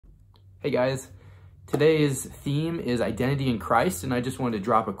Hey guys, today's theme is identity in Christ, and I just wanted to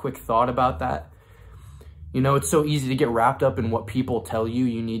drop a quick thought about that. You know, it's so easy to get wrapped up in what people tell you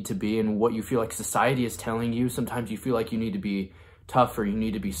you need to be and what you feel like society is telling you. Sometimes you feel like you need to be tougher, you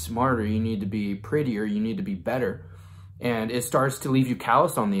need to be smarter, you need to be prettier, you need to be better. And it starts to leave you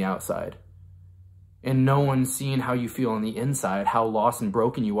calloused on the outside. And no one's seeing how you feel on the inside, how lost and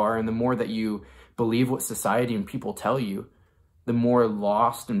broken you are. And the more that you believe what society and people tell you, the more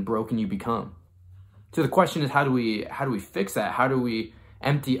lost and broken you become. So the question is, how do we fix that? How do we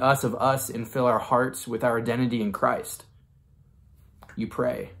empty us of us and fill our hearts with our identity in Christ? You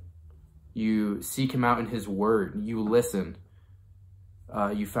pray. You seek him out in his word. You listen.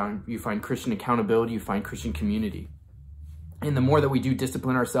 You find Christian accountability. You find Christian community. And the more that we do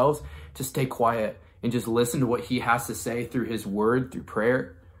discipline ourselves to stay quiet and just listen to what he has to say through his word, through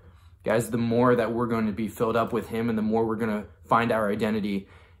prayer, guys, the more that we're going to be filled up with him and the more we're going to find our identity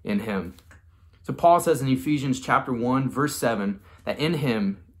in him. So Paul says in Ephesians chapter 1, verse 7, that in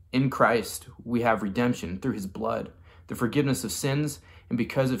him, in Christ, we have redemption through his blood, the forgiveness of sins, and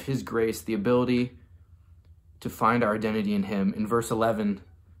because of his grace, the ability to find our identity in him. In verse 11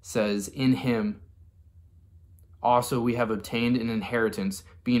 says, in him also we have obtained an inheritance,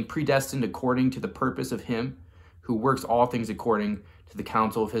 being predestined according to the purpose of him who works all things according to the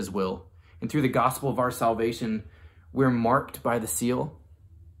counsel of his will. And through the gospel of our salvation, we're marked by the seal.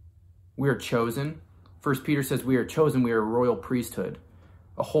 We are chosen. 1 Peter says we are chosen. We are a royal priesthood,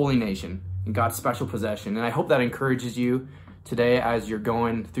 a holy nation, and God's special possession. And I hope that encourages you today as you're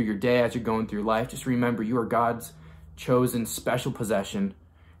going through your day, as you're going through life. Just remember, you are God's chosen special possession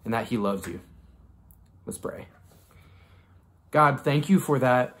and that he loves you. Let's pray. God, thank you for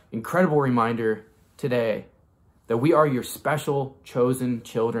that incredible reminder today that we are your special chosen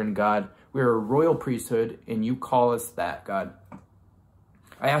children, God. We are a royal priesthood, and you call us that, God.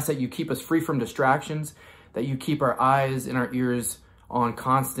 I ask that you keep us free from distractions, that you keep our eyes and our ears on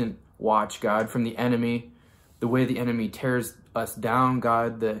constant watch, God, from the enemy, the way the enemy tears us down,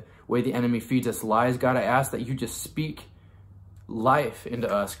 God, the way the enemy feeds us lies, God. I ask that you just speak life into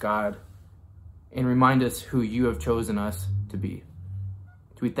us, God, and remind us who you have chosen us to be.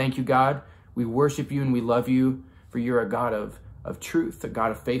 So we thank you, God. We worship you and we love you, for you're a God of truth, a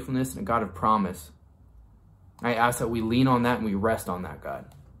God of faithfulness, and a God of promise. I ask that we lean on that and we rest on that, God.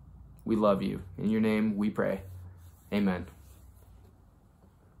 We love you. In your name we pray. Amen.